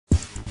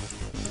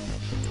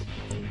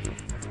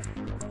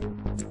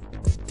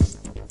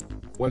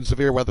When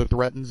severe weather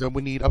threatens and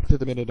we need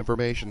up-to-the-minute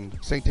information,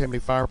 St. Tammany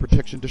Fire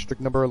Protection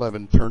District Number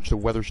 11 turns to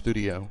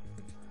WeatherStudio.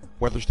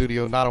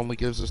 WeatherStudio not only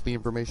gives us the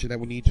information that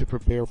we need to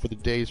prepare for the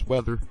day's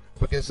weather,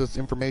 but gives us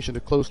information to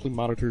closely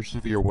monitor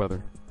severe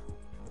weather.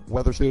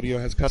 WeatherStudio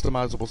has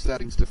customizable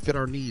settings to fit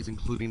our needs,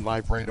 including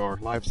live radar,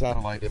 live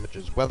satellite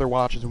images, weather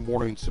watches and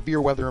warnings,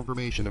 severe weather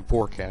information and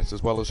forecasts,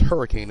 as well as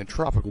hurricane and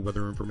tropical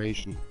weather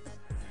information.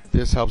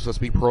 This helps us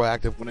be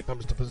proactive when it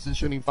comes to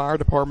positioning fire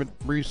department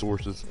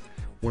resources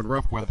when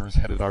rough weather is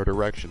headed our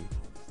direction.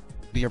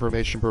 The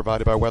information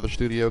provided by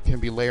WeatherStudio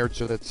can be layered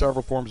so that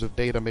several forms of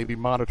data may be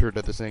monitored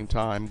at the same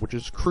time, which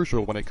is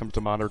crucial when it comes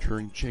to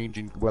monitoring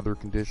changing weather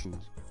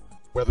conditions.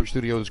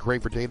 WeatherStudio is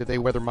great for day-to-day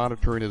weather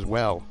monitoring as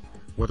well.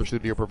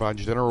 WeatherStudio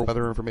provides general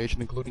weather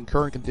information including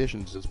current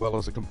conditions as well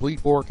as a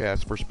complete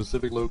forecast for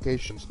specific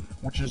locations,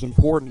 which is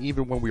important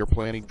even when we are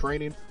planning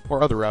training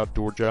or other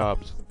outdoor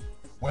jobs.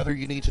 Whether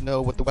you need to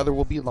know what the weather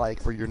will be like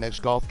for your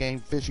next golf game,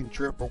 fishing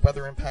trip, or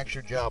weather impacts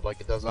your job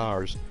like it does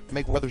ours,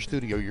 make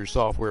WeatherStudio your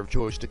software of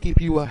choice to keep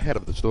you ahead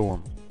of the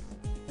storm.